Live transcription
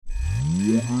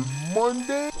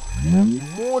Monday.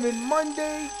 Morning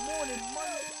Monday.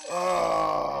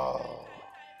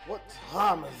 What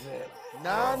time is it?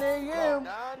 9 a.m.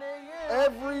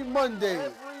 Every Monday.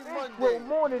 Intro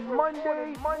Morning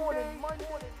Monday.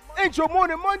 Intro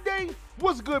Morning Monday.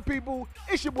 What's good, people?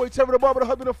 It's your boy Terry the Barber, the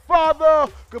husband, the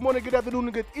father. Good morning, good afternoon,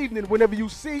 and good evening whenever you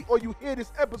see or you hear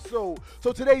this episode.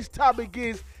 So today's topic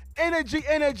is energy.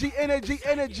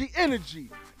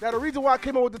 Now, the reason why I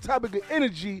came up with the topic of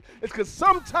energy is because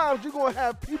sometimes you're going to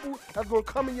have people that's going to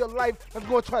come in your life that's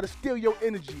going to try to steal your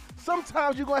energy.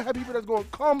 Sometimes you're going to have people that's going to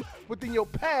come within your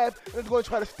path and that's going to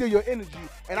try to steal your energy.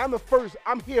 And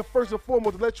I'm here first and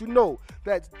foremost to let you know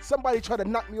that somebody tried to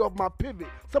knock me off my pivot.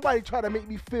 Somebody tried to make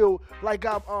me feel like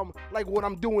like what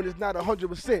I'm doing is not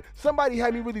 100%. Somebody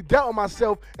had me really doubt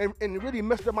myself and really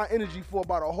messed up my energy for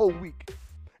about a whole week.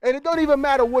 And it don't even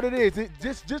matter what it is.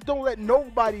 Just don't let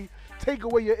nobody take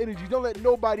away your energy. Don't let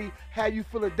nobody have you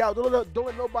feeling doubt. Don't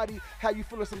let nobody have you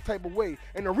feeling some type of way.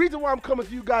 And the reason why I'm coming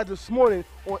to you guys this morning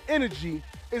on energy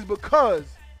is because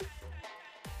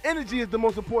energy is the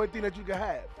most important thing that you can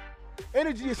have.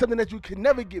 Energy is something that you can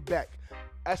never get back.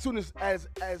 As soon as fast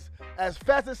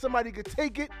as somebody could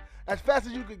take it, as fast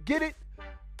as you could get it,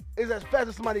 is as fast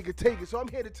as somebody could take it. So I'm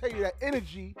here to tell you that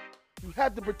energy, you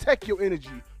have to protect your energy.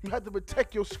 You have to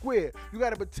protect your square. You got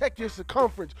to protect your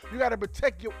circumference. You got to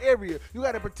protect your area. You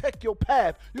got to protect your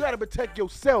path. You got to protect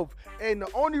yourself. And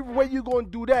the only way you're going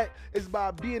to do that is by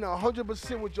being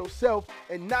 100% with yourself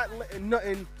and not letting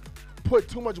nothing put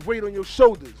too much weight on your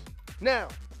shoulders. Now,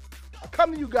 I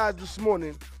come to you guys this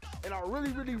morning, and I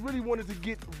really wanted to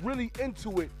get really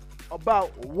into it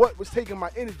about what was taking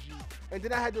my energy. And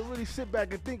then I had to really sit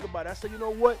back and think about it. I said, you know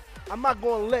what? I'm not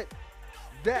going to let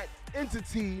that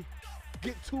entity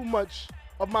get too much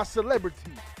of my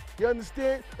celebrity. You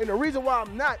understand? And the reason why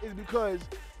I'm not is because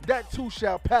that too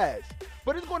shall pass.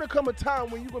 But it's going to come a time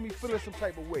when you're going to be feeling some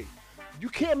type of way. You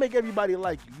can't make everybody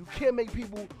like you. You can't make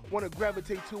people want to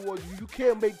gravitate towards you. You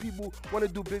can't make people want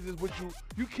to do business with you.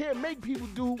 You can't make people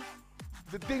do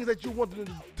the things that you want them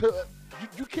to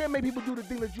you can't make people do the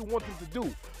things that you want them to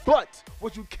do. But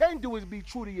what you can do is be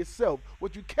true to yourself.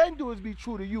 What you can do is be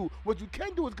true to you. What you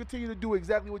can do is continue to do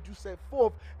exactly what you set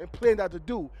forth and planned out to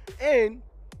do. And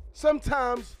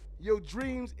sometimes your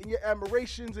dreams and your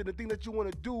admirations and the thing that you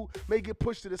want to do may get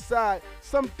pushed to the side.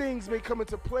 Some things may come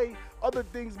into play. Other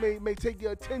things may take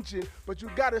your attention, but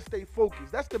you got to stay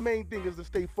focused. That's the main thing, is to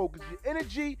stay focused. Your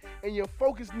energy and your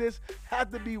focusedness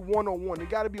have to be one-on-one. They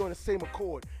got to be on the same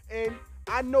accord. And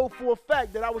I know for a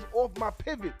fact that I was off my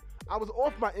pivot. I was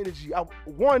off my energy.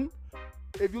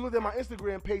 If you look at my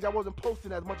Instagram page, I wasn't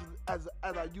posting as much as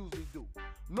I usually do.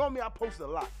 Normally, I post a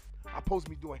lot. I post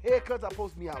me doing haircuts. I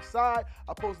post me outside.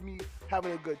 I post me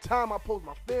having a good time. I post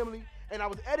my family. And I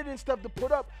was editing stuff to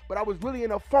put up, but I was really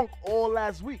in a funk all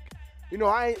last week. You know,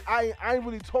 I ain't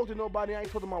really talked to nobody. I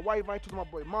ain't talked to my wife. I ain't talked to my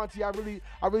boy Monty. I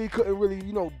really couldn't really,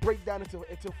 break down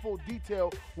into full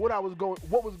detail what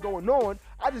was going on.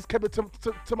 I just kept it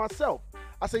to myself.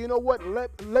 I said, you know what?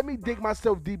 Let me dig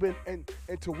myself deep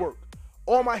into work.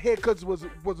 All my haircuts was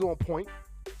on point.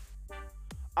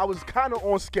 I was kind of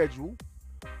on schedule.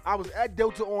 I was at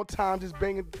Delta on time, just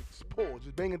banging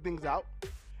things out.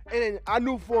 And then I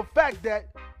knew for a fact that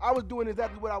I was doing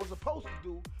exactly what I was supposed to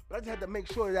do, but I just had to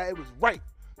make sure that it was right.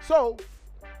 So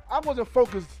I wasn't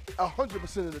focused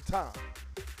 100% of the time.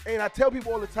 And I tell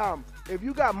people all the time, if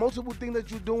you got multiple things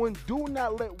that you're doing, do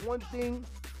not let one thing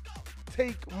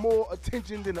take more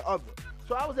attention than the other.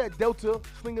 So I was at Delta,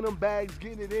 slinging them bags,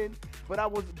 getting it in, but I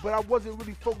wasn't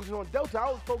really focusing on Delta.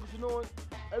 I was focusing on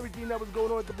everything that was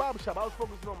going on at the barbershop. I was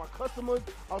focusing on my customers.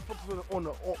 I was focusing on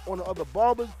the other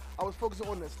barbers. I was focusing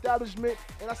on the establishment.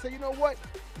 And I said, you know what?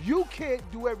 You can't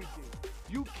do everything.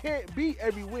 You can't be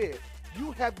everywhere.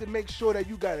 You have to make sure that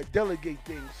you got to delegate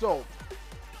things. So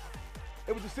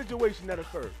it was a situation that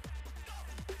occurred.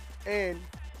 And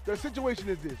the situation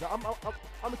is this. I'm going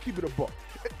to keep it a buck.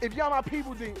 If y'all my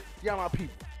people, then y'all my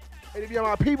people. And if y'all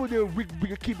my people, then we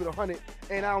can keep it 100,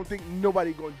 and I don't think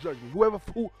nobody gonna judge me.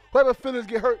 Whoever feelings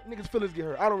get hurt, niggas feelings get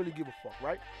hurt. I don't really give a fuck,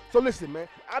 right? So listen, man,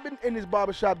 I've been in this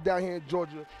barbershop down here in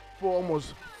Georgia for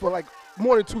like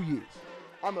more than 2 years.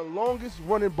 I'm the longest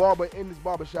running barber in this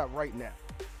barbershop right now.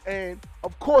 And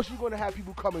of course, you're gonna have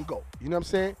people come and go. You know what I'm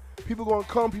saying? People gonna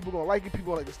come, people gonna like it, people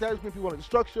gonna like the establishment, people gonna like the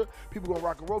structure, people gonna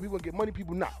rock and roll, people gonna get money,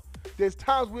 people not. There's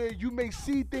times where you may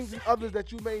see things in others that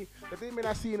they may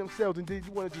not see in themselves, and then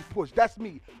you want to just push. That's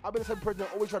me. I've been the type of person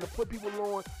that always trying to put people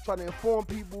on, trying to inform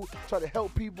people, try to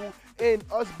help people. And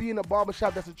us being a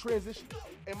barbershop, that's a transition.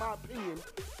 In my opinion,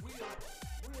 we're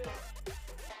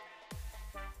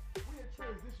a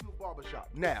transitional barbershop.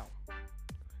 Now,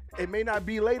 It may not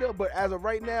be later, but as of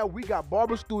right now, we got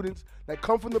barber students that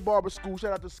come from the barber school.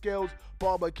 Shout out to Scales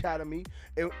Barber Academy,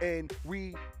 and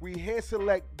we hand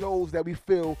select those that we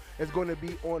feel is going to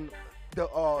be on the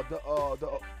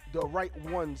right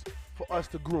ones for us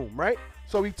to groom, right?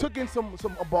 So we took in some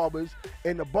barbers,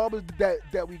 and the barbers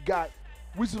that we got,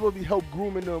 we supposed to be help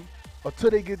grooming them until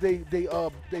they get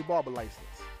they barber license.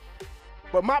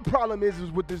 But my problem is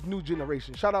with this new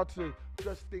generation. Shout out to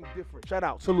Just Think Different. Shout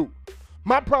out, salute.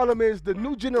 My problem is the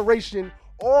new generation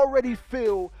already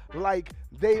feel like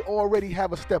they already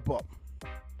have a step up.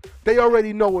 They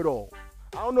already know it all.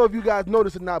 I don't know if you guys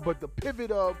notice or not, but the pivot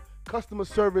of customer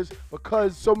service,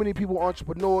 because so many people are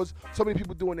entrepreneurs, so many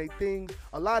people doing their things.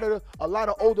 A lot of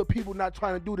older people not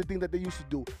trying to do the things that they used to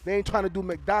do. They ain't trying to do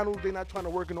McDonald's. They not trying to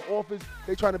work in the office.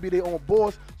 They trying to be their own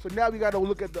boss. So now we got to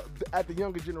look at the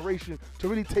younger generation to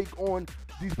really take on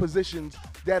these positions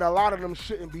that a lot of them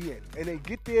shouldn't be in. And they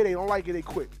get there, they don't like it, they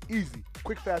quit. Easy,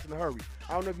 quick, fast, in a hurry.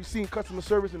 I don't know if you've seen customer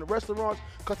service in the restaurants,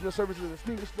 customer service in the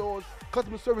sneaker stores,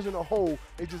 customer service in the whole,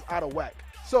 it's just out of whack.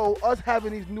 So us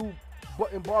having these new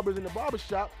button barbers in the barber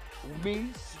shop, me,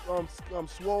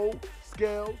 Swole,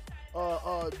 Scales,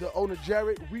 the owner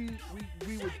Jared, we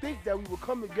would think that we would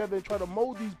come together and try to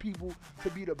mold these people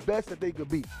to be the best that they could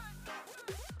be.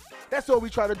 That's all we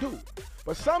try to do.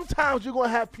 But sometimes you're going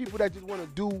to have people that just want to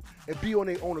do and be on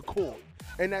their own accord.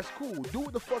 And that's cool. Do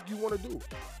what the fuck you want to do.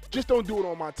 Just don't do it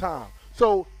on my time.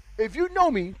 So if you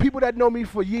know me, people that know me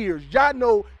for years, y'all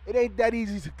know it ain't that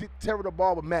easy to get Terror the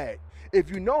Barber mad. If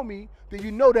you know me, then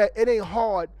you know that it ain't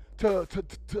hard to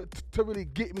really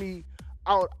get me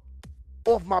out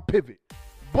off my pivot.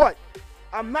 But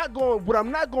what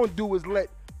I'm not going to do is let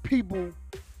people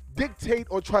dictate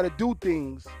or try to do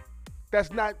things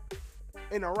that's not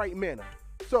in the right manner.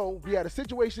 So we had a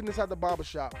situation inside the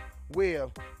barbershop where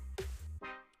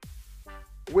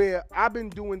I've been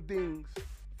doing things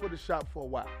for the shop for a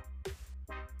while.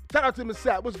 Shout out to Miss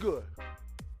Sapp. What's good?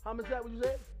 How Miss Sapp, what you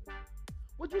said?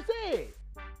 What you said?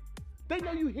 They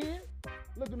know you here.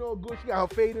 Looking all good. She got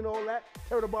her fade and all that.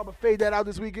 Terror the Barber fade that out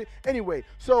this weekend. Anyway,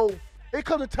 so it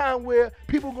comes a time where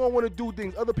people going to want to do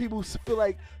things. Other people feel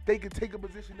like they can take a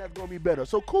position that's going to be better.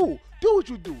 So cool. Do what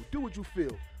you do. Do what you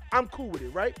feel. I'm cool with it,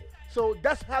 right? So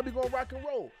that's how we going to rock and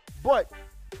roll. But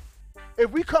if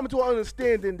we come to an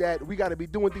understanding that we got to be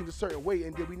doing things a certain way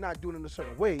and then we not doing it in a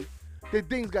certain way, then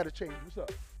things got to change. What's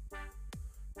up?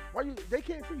 They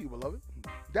can't see you, beloved.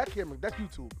 That camera, that's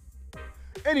YouTube.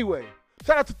 Anyway,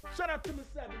 shout out to Miss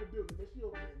Sapp in the building, man. She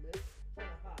over there, man. Trying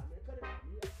to hide, man. Cut it out.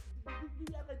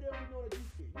 You act like they don't know that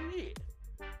you here. You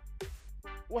here.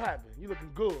 What happened? You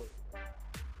looking good.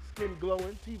 Skin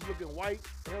glowing, teeth looking white,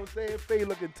 you know what I'm saying? Face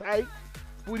looking tight,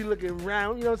 booty looking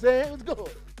round, you know what I'm saying? It's good.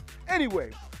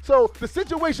 Anyway, so the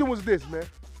situation was this, man.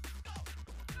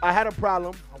 I had a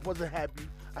problem. I wasn't happy.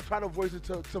 I tried to voice it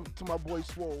to my boy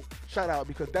Swole. Shout out,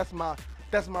 because that's my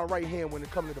right hand when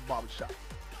it comes to the barbershop.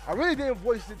 I really didn't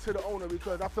voice it to the owner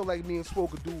because I feel like me and Swole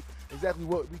could do exactly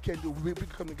what we can do. We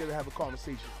come together and have a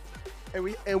conversation.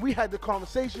 And we had the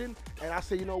conversation, and I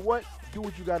said, you know what? Do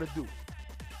what you got to do.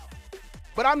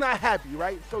 But I'm not happy,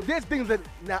 right? So there's things that,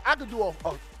 now I could do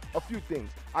a few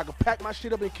things. I could pack my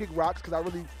shit up and kick rocks,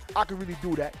 because I could really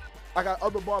do that. I got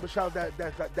other barbershops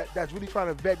that's really trying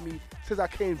to vet me since I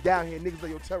came down here. Niggas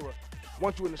like, yo, Terror,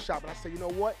 want you in the shop. And I said, you know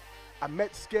what? I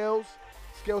met Scales.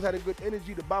 Scales had a good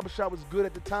energy. The barbershop was good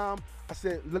at the time. I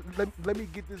said, let me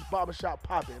get this barbershop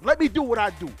popping. Let me do what I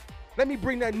do. Let me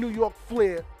bring that New York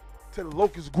flair to the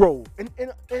Locust Grove. And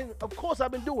of course,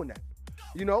 I've been doing that,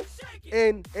 you know?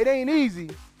 And it ain't easy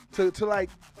to like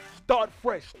start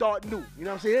fresh, start new. You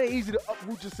know what I'm saying? It ain't easy to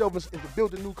uproot yourself and to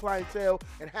build a new clientele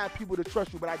and have people to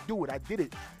trust you, but I do it. I did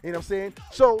it. You know what I'm saying?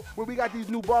 So when we got these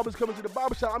new barbers coming to the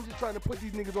barbershop, I'm just trying to put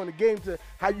these niggas on the game to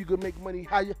how you can make money,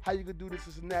 how you can do this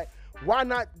and that. Why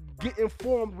not get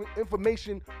informed with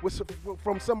information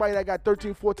from somebody that got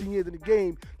 13, 14 years in the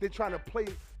game than trying to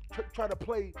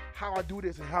play how I do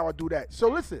this and how I do that? So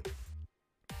listen,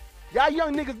 y'all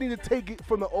young niggas need to take it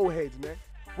from the old heads, man.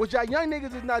 What y'all young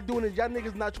niggas is not doing is y'all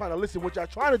niggas not trying to listen. What y'all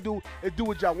trying to do is do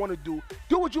what y'all want to do.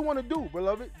 Do what you want to do,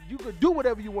 beloved. You can do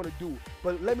whatever you want to do.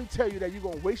 But let me tell you that you're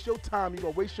going to waste your time, you're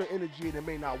going to waste your energy, and it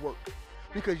may not work.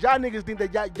 Because y'all niggas think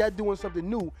that y'all doing something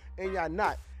new, and y'all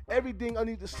not. Everything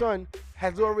underneath the sun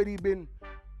has already been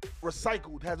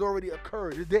recycled, has already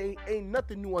occurred. There ain't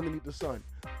nothing new underneath the sun.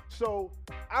 So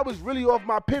I was really off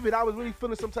my pivot. I was really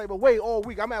feeling some type of way all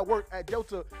week. I'm at work at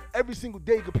Delta every single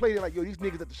day complaining like, yo, these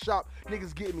niggas at the shop,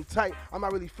 niggas getting me tight. I'm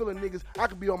not really feeling niggas. I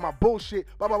could be on my bullshit,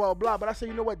 blah, blah, blah, blah. But I said,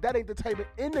 you know what? That ain't the type of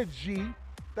energy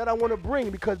that I want to bring,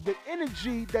 because the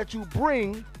energy that you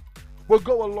bring will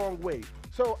go a long way.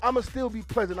 So I'ma still be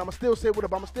pleasant. I'ma still say what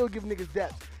up. I'ma still give niggas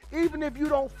daps. Even if you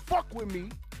don't fuck with me,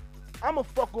 I'ma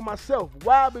fuck with myself.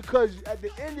 Why? Because at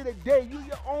the end of the day, you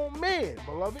your own man,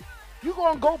 beloved. You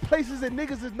gonna go places that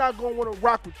niggas is not gonna wanna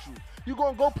rock with you. You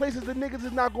gonna go places that niggas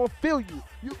is not gonna feel you.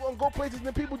 You gonna go places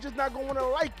that people just not gonna wanna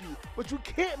like you. But you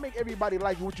can't make everybody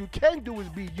like you. What you can do is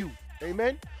be you.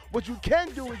 Amen? What you can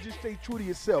do is just stay true to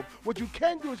yourself. What you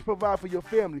can do is provide for your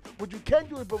family. What you can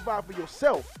do is provide for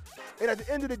yourself. And at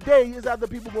the end of the day, it's either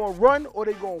people gonna run or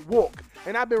they gonna walk.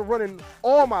 And I've been running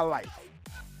all my life.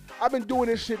 I've been doing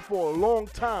this shit for a long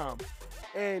time.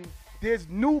 And there's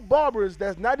new barbers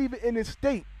that's not even in this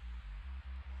state.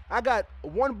 I got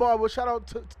one barber, shout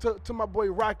out to my boy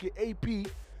Rocket, AP,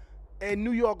 in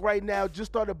New York right now,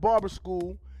 just started barber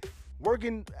school,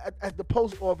 working at the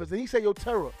post office. And he said, yo,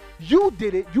 Terra, you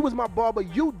did it. You was my barber.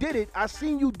 You did it. I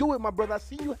seen you do it, my brother. I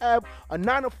seen you have a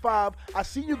 9 to 5. I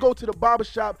seen you go to the barber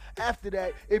shop after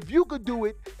that. If you could do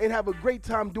it and have a great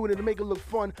time doing it and make it look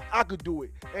fun, I could do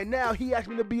it. And now he asked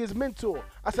me to be his mentor.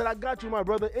 I said, I got you, my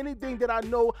brother. Anything that I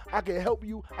know I can help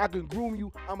you, I can groom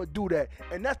you, I'm going to do that.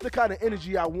 And that's the kind of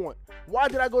energy I want. Why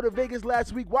did I go to Vegas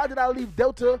last week? Why did I leave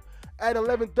Delta at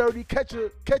 11:30, catch a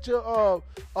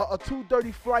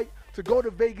 2:30 flight to go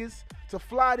to Vegas, to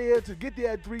fly there, to get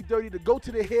there at 3:30, to go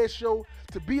to the hair show,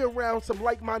 to be around some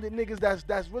like-minded niggas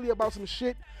that's really about some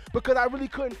shit? Because I really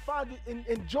couldn't find it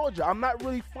in Georgia. I'm not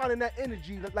really finding that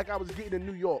energy like I was getting in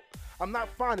New York. I'm not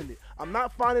finding it. I'm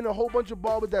not finding a whole bunch of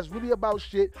barbers that's really about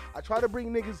shit. I try to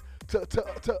bring niggas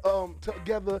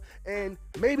together, and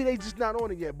maybe they just not on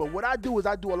it yet. But what I do is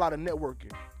I do a lot of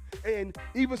networking. And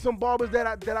even some barbers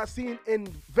that I seen in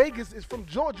Vegas is from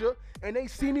Georgia, and they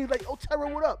see me like, oh, Terra,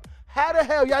 what up? How the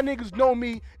hell y'all niggas know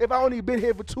me if I only been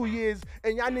here for 2 years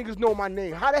and y'all niggas know my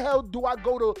name? How the hell do I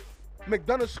go to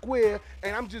McDonough Square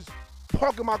and I'm just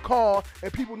parking my car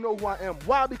and people know who I am?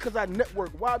 Why? Because I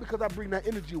network. Why? Because I bring that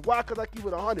energy. Why? Because I keep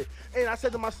it 100. And I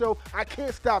said to myself, I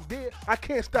can't stop there. I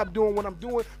can't stop doing what I'm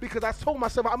doing because I told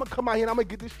myself I'm going to come out here and I'm going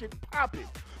to get this shit popping.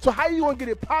 So how you going to get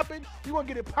it popping? You going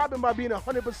to get it popping by being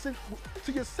 100%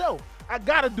 to yourself. I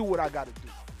got to do what I got to do.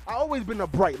 I always been a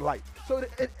bright light. So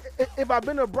if I've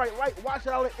been a bright light, why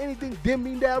should I let anything dim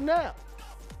me down now?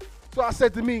 So I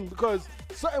said to me, because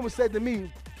something was said to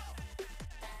me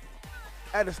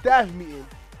at a staff meeting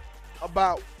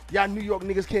about y'all New York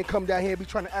niggas can't come down here and be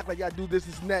trying to act like y'all do this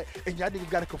and that, and y'all niggas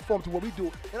gotta conform to what we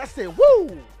do. And I said,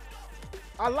 woo!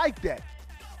 I like that.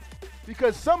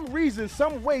 Because some reason,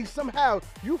 some way, somehow,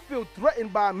 you feel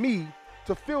threatened by me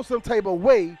to feel some type of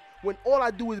way when all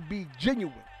I do is be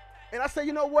genuine. And I said,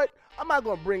 you know what? I'm not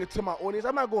gonna bring it to my audience.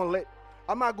 I'm not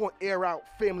gonna air out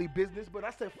family business, but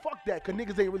I said, fuck that, because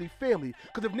niggas ain't really family.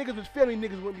 Because if niggas was family,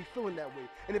 niggas wouldn't be feeling that way.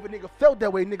 And if a nigga felt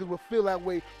that way, niggas would feel that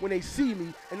way when they see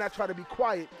me and not try to be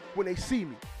quiet when they see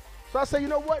me. So I said, you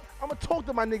know what? I'm going to talk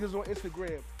to my niggas on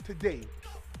Instagram today.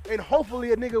 And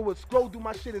hopefully a nigga would scroll through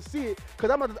my shit and see it,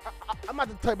 because I'm not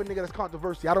the type of nigga that's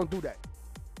controversial. I don't do that.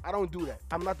 I don't do that.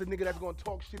 I'm not the nigga that's going to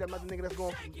talk shit. I'm not the nigga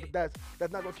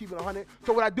that's not going to keep it 100.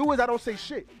 So what I do is I don't say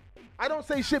shit. I don't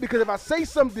say shit because if I say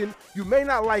something, you may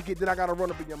not like it, then I got to run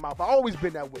up in your mouth. I always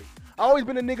been that way. I always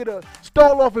been a nigga to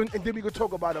stall off and then we can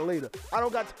talk about it later. I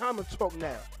don't got time to talk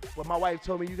now. But my wife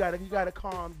told me, you gotta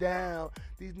calm down.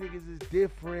 These niggas is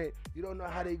different. You don't know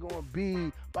how they gonna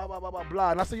be, blah, blah, blah, blah,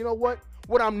 blah. And I said, you know what?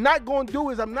 What I'm not gonna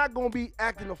do is I'm not gonna be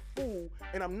acting a fool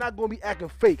and I'm not gonna be acting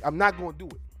fake. I'm not gonna do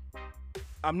it.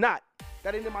 I'm not.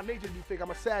 That ain't in my nature to be fake. I'm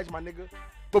a Sag, my nigga.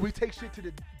 But we take shit to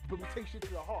the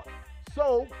heart.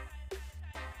 So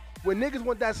when niggas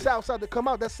want that south side to come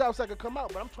out, that south side can come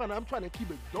out. But I'm trying to keep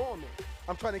it dormant.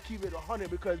 I'm trying to keep it 100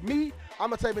 because me,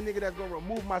 I'm a type of nigga that's gonna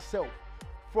remove myself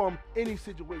from any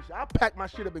situation. I pack my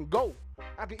shit up and go.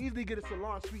 I can easily get a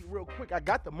salon suite real quick. I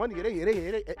got the money. It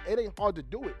ain't hard to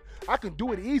do it. I can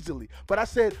do it easily. But I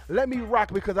said, let me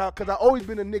rock because I always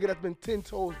been a nigga that's been 10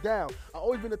 toes down. I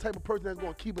always been the type of person that's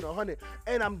gonna keep it 100.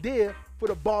 And I'm there for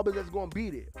the barbers that's gonna be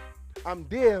there. I'm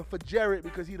there for Jared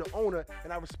because he's the owner,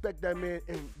 and I respect that man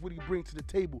and what he brings to the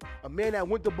table. A man that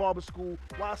went to barber school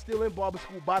while still in barber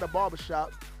school by the barber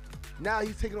shop. Now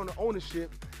he's taking on the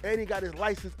ownership, and he got his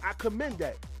license. I commend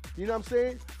that. You know what I'm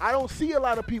saying? I don't see a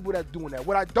lot of people that's doing that.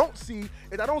 What I don't see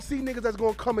is I don't see niggas that's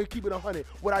going to come and keep it 100.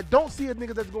 What I don't see is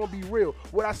niggas that's going to be real.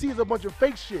 What I see is a bunch of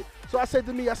fake shit. So I said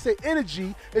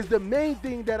energy is the main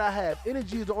thing that I have.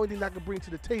 Energy is the only thing I can bring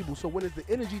to the table. So when it's the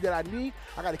energy that I need,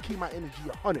 I got to keep my energy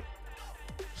 100.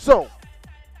 So,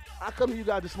 I come to you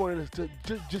guys this morning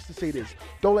just to say this.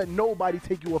 Don't let nobody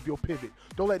take you off your pivot.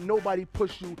 Don't let nobody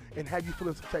push you and have you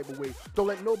feeling some type of way. Don't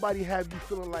let nobody have you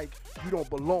feeling like you don't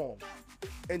belong.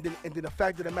 And then the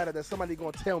fact of the matter that somebody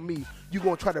gonna tell me you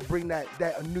gonna try to bring that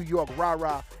New York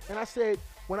rah-rah. And I said,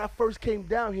 when I first came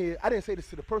down here, I didn't say this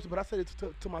to the person, but I said it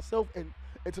to myself and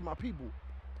to my people.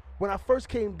 When I first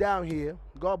came down here,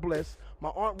 God bless, my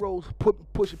Aunt Rose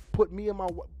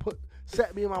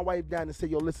sat me and my wife down and said,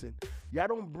 yo, listen, y'all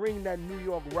don't bring that New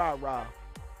York rah-rah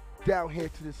down here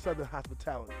to this Southern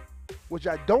hospitality. What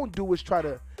y'all don't do is try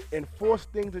to enforce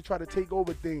things and try to take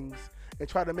over things and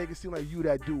try to make it seem like you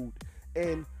that dude.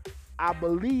 And I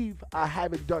believe I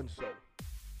haven't done so.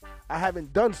 I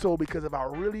haven't done so because if I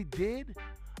really did,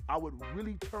 I would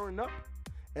really turn up.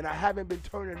 And I haven't been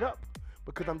turning up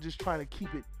because I'm just trying to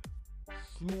keep it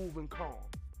smooth and calm.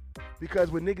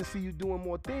 Because when niggas see you doing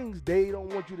more things, they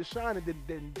don't want you to shine, and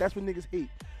then that's what niggas hate.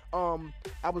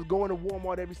 I was going to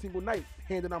Walmart every single night,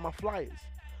 handing out my flyers.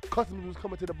 Customers was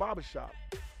coming to the barber shop.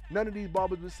 None of these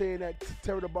barbers was saying that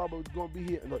Terror the Barber was going to be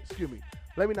here. No, excuse me.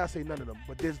 Let me not say none of them.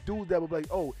 But there's dudes that would be like,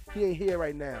 oh, he ain't here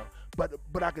right now, but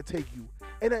I could take you.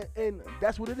 And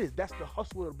that's what it is. That's the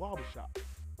hustle of the barber shop.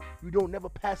 You don't never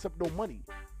pass up no money.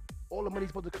 All the money's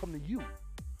supposed to come to you.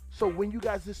 So when you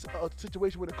guys this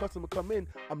situation where the customer come in,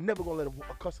 I'm never gonna let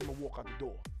a customer walk out the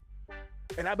door.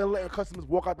 And I've been letting customers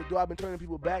walk out the door. I've been turning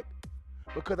people back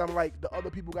because I'm like, the other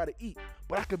people gotta eat.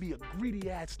 But I could be a greedy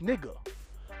ass nigga.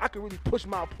 I could really push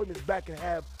my appointments back and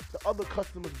have the other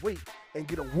customers wait and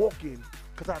get a walk in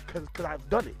because I've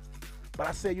done it. But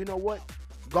I said, you know what?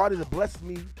 God has blessed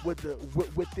me with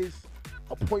this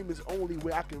appointments only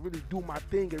where I can really do my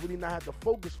thing and really not have to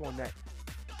focus on that.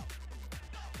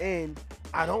 And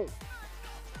I don't.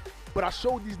 But I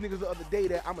showed these niggas the other day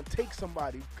that I'm gonna take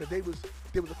somebody because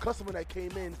there was a customer that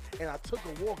came in and I took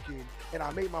a walk in and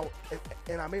I made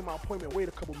my appointment wait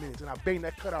a couple minutes and I banged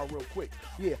that cut out real quick.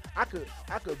 Yeah, I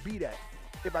could be that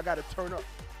if I gotta turn up.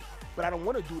 But I don't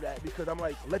want to do that because I'm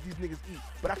like, let these niggas eat.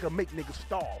 But I could make niggas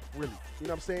starve, really. You know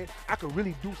what I'm saying? I could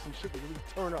really do some shit to really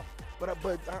turn up. But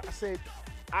I said,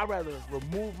 I'd rather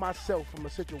remove myself from a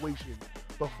situation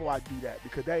before I do that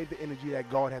because that is the energy that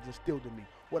God has instilled in me.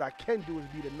 What I can do is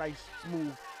be the nice,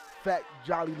 smooth, fat,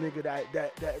 jolly nigga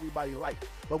that everybody likes.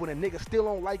 But when a nigga still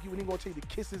don't like you and he gonna take to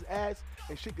kiss his ass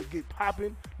and shit could get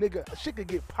popping, nigga, shit could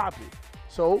get popping.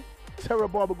 So, Terror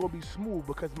Barber gonna be smooth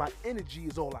because my energy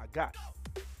is all I got.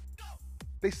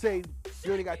 They say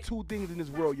you only got two things in this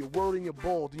world, your word and your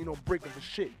balls, and you don't break them for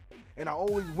shit. And I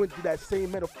always went through that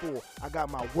same metaphor. I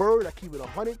got my word, I keep it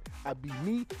 100, I be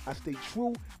me, I stay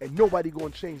true, and nobody gonna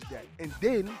change that. And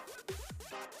then,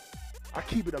 I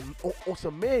keep it on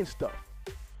some man stuff.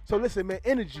 So listen, man,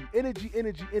 energy.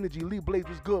 Lee Blaze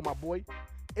was good, my boy.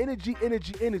 Energy.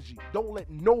 Don't let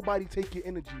nobody take your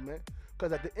energy, man.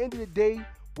 Because at the end of the day,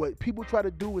 what people try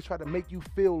to do is try to make you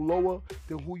feel lower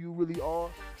than who you really are.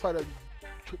 Try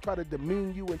to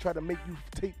demean you and try to make you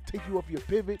take you off your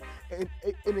pivot, and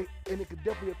it could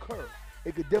definitely occur.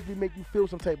 It could definitely make you feel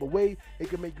some type of way. It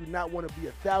could make you not want to be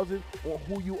 1,000 on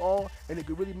who you are, and it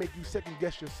could really make you second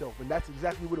guess yourself. And that's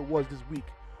exactly what it was this week.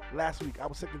 Last week, I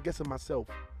was second guessing myself,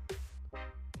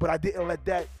 but I didn't let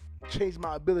that change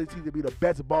my ability to be the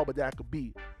best barber that I could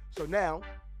be. So now,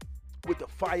 with the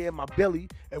fire in my belly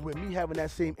and with me having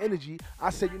that same energy, I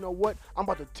said, you know what? I'm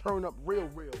about to turn up real.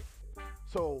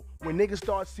 So when niggas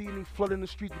start seeing me flooding the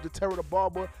streets with the Terror the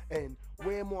Barber and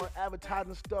wearing more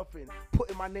advertising stuff and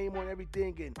putting my name on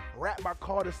everything and rap my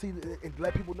car to see and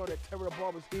let people know that Terror the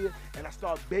Barber's here, and I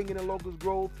start banging in Locust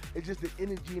Grove, it's just the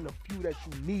energy and the fuel that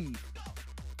you need.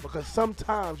 Because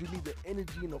sometimes you need the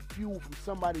energy and the fuel from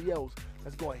somebody else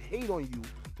that's going to hate on you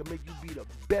to make you be the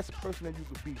best person that you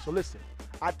could be. So listen,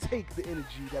 I take the energy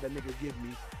that a nigga give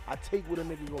me. I take what a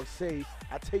nigga gonna say.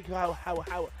 I take how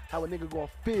a nigga gonna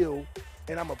feel,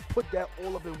 and I'm gonna put that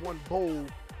all up in one bowl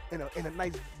in a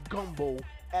nice gumbo,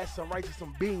 add some rice and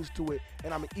some beans to it,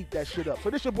 and I'm gonna eat that shit up. So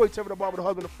this your boy Terror the Barber, the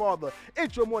husband, the father.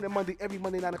 Intro Morning Monday, every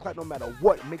Monday 9 o'clock, no matter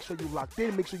what. Make sure you locked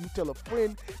in. Make sure you tell a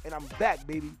friend, and I'm back,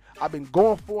 baby. I've been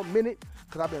gone for a minute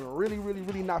because I've been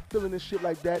really not feeling this shit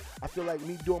like that. I feel like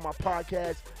me doing my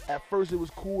podcast. At first it was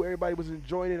cool, everybody was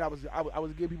enjoying it. I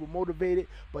was getting people motivated,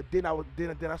 but then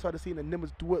I started seeing the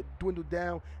numbers dwindle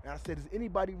down, and I said, is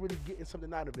anybody really getting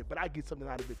something out of it? But I get something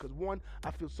out of it because one,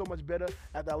 I feel so much better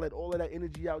after I let all of that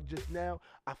energy out just now.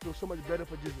 I feel so much better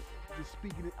for just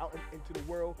speaking it out into the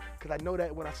world, because I know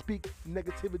that when I speak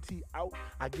negativity out,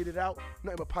 I get it out,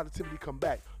 nothing but positivity come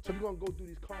back. So we're gonna go through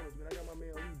these comments, man. I got my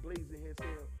man Lee Blaze in here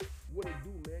saying, what it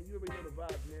do, man? You already know the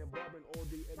vibes, man. Barbering all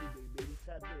day, every day, baby.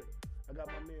 Tap in. I got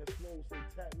my man Slow say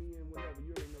tap me in whenever.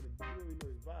 You already know the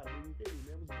vibe, baby. Hey,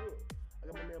 man, what's good? I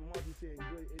got my man Monty saying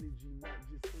good energy, not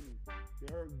just any. You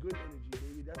heard good energy,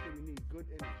 baby. That's what we need, good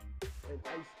energy. And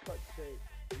Ice Cut said,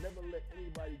 Never let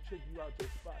anybody trick you out your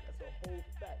spot. That's a whole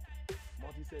fact.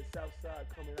 Monty said Southside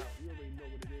coming out. You already know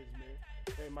what it is,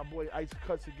 man. And my boy Ice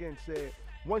Cuts again said,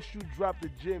 once you drop the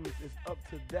gems, it's up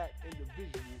to that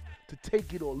individual to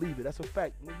take it or leave it. That's a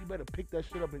fact. You better pick that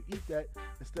shit up and eat that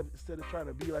instead of trying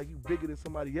to be like you bigger than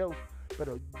somebody else. You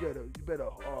better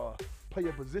play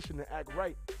your position and act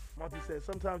right. Monty said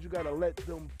sometimes you gotta let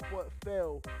them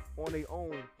fail on their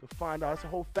own to find out. That's a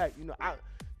whole fact.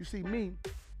 You see me,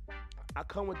 I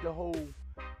come with the whole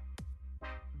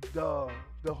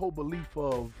belief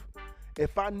of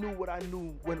if I knew what I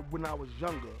knew when I was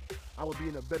younger, I would be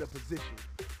in a better position.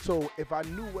 So if I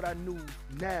knew what I knew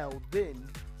now, then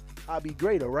I'd be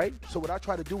greater, right? So what I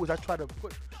try to do is I try to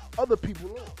put other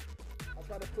people on. I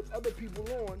try to put other people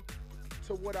on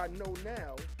to what I know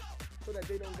now so that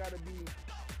they don't gotta be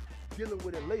dealing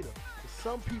with it later.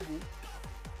 Some people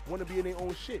want to be in their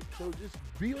own shit, so just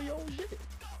be on your own shit.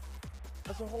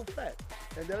 That's a whole fact.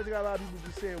 And then I got a lot of people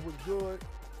just saying what's good,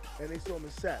 and they saw him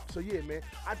in sap. So yeah, man,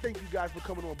 I thank you guys for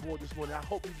coming on board this morning. I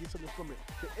hope you get something from it.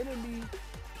 The enemy,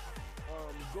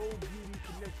 Gold Beauty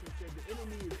Connection said the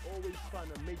enemy is always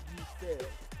trying to make you fail.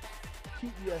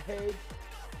 Keep your head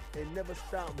and never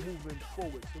stop moving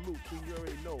forward. Salute, Queen, you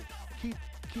already know. Keep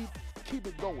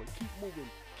it going. Keep moving.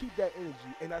 Keep that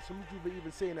energy. And I salute you for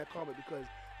even saying that comment, because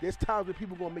there's times when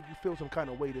people gonna make you feel some kind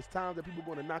of way. There's times that people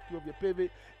gonna knock you off your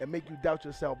pivot and make you doubt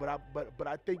yourself. But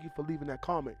I thank you for leaving that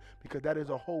comment, because that is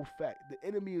a whole fact. The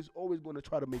enemy is always gonna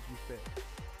try to make you fail.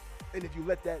 And if you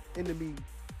let that enemy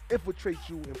infiltrate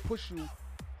you and push you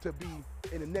to be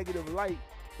in a negative light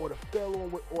or to fail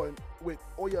on with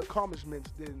all your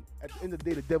accomplishments, then at the end of the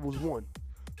day, the devil's won.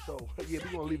 So yeah,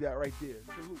 we're gonna leave that right there.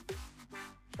 Salute.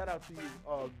 Shout out to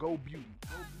you, Go Beauty.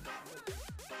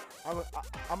 I'm hit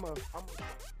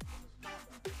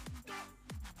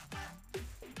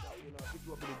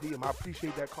you up in the DM. I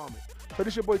appreciate that comment. So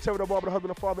this your boy Terry the Barber, the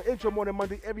husband and father. Intro morning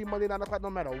Monday, every Monday 9 o'clock, no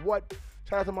matter what.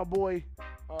 Shout out to my boy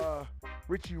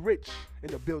Richie Rich in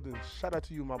the building. Shout out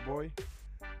to you, my boy.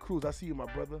 Cruz, I see you,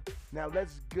 my brother. Now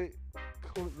let's go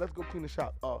clean the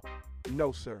shop.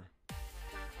 No, sir.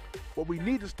 What we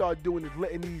need to start doing is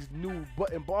letting these new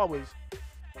button barbers.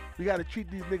 We gotta treat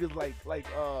these niggas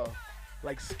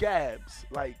like scabs,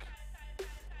 like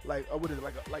what is it,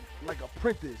 like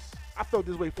apprentice. I felt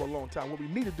this way for a long time. What we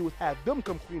need to do is have them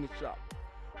come clean the shop,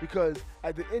 because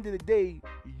at the end of the day,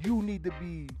 you need to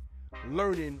be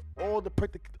learning all the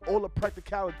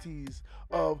practicalities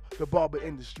of the barber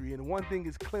industry. And one thing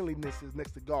is cleanliness is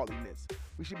next to godliness.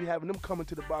 We should be having them come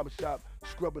into the barber shop,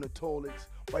 scrubbing the toilets,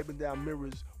 wiping down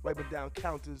mirrors, wiping down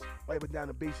counters, wiping down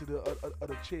the base of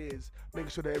the chairs, making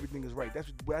sure that everything is right.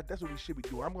 That's what we should be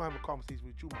doing. I'm gonna have a conversation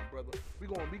with you, my brother. We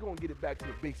gonna get it back to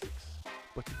the basics.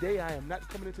 But today I am not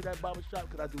coming into that barber shop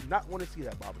because I do not want to see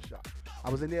that barber shop. I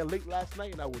was in there late last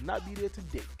night and I will not be there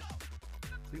today.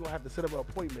 We're going to have to set up an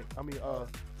appointment.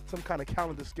 Some kind of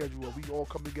calendar schedule where we all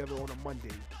come together on a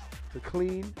Monday to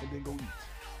clean and then go eat.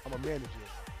 I'm a manager,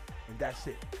 and that's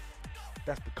it.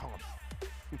 That's the comment.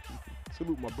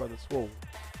 Salute my brother Swole.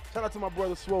 Shout out to my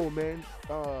brother Swole, man.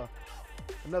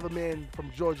 Another man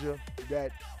from Georgia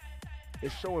that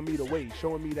is showing me the way,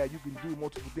 showing me that you can do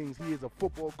multiple things. He is a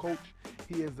football coach.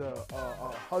 He is a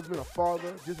husband, a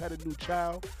father, just had a new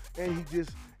child, and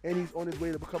he's on his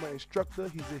way to become an instructor.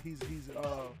 He's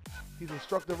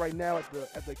instructor right now at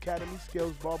the academy,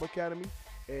 Scales Barber Academy,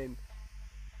 and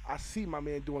I see my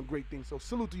man doing great things. So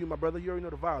salute to you, my brother. You already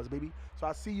know the vibes, baby. So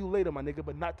I see you later, my nigga,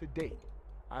 but not today.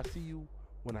 I see you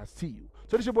when I see you.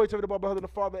 So this your boy Terry the Barber, husband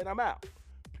and father, and I'm out.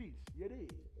 Peace. Yeah, it is.